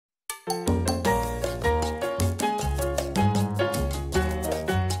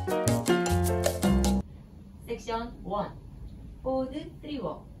Section 1. Forward 3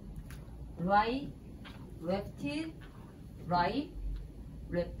 walk. Right, left, right,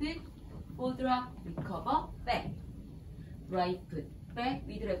 left, forward drop, recover, back. Right foot back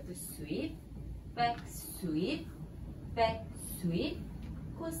with left sweep, back sweep, back sweep,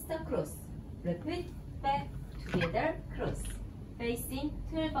 costa cross, left, back, together, cross, facing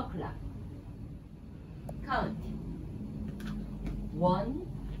 12 o'clock. Count. 1,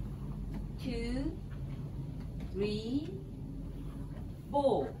 2, 3,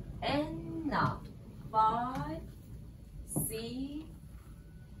 4, and now 5, 6,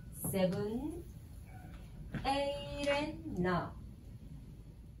 7, 8, and now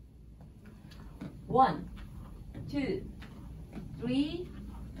 1, 2, 3,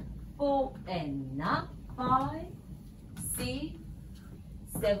 4, and now 5, 6,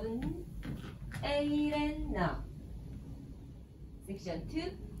 7, 8, and now. Section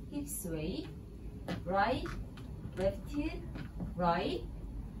 2. Hip sway. Right, left, right,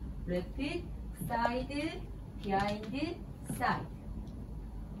 left, side, behind, side.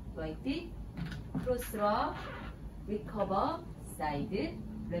 Right, cross drop, recover, side,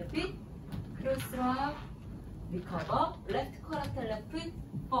 left, cross drop, recover, left quarter left,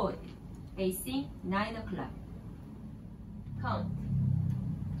 forward, facing 9 o'clock. Count.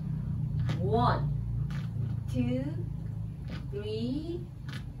 1, 2, 3,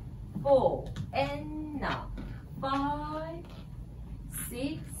 4, and now 5,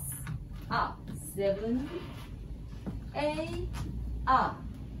 6, up, 7, 8, up.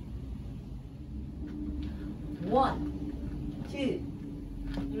 1, 2,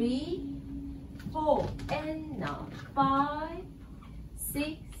 3, 4, and now 5,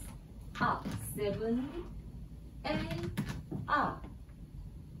 6, up, 7, 8, up.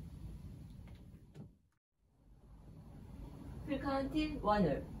 Full counting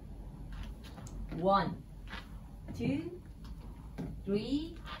 1을 1, 2,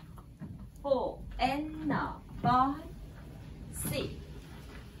 3, 4, and now 5, 6,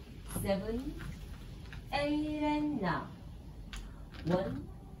 7, 8, and now 1,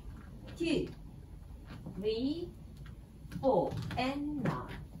 2, 3, 4, and now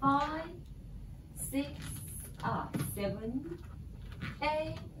 5, 6, 7,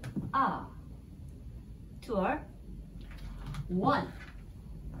 8, tour. 1,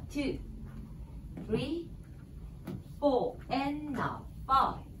 2, 3, 4, and now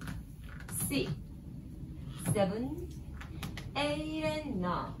 5, 6, 7, 8, and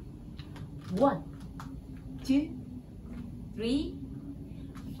now 1, 2, 3,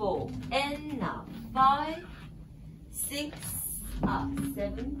 4, and now 5, 6,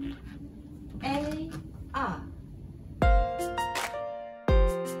 7, 8,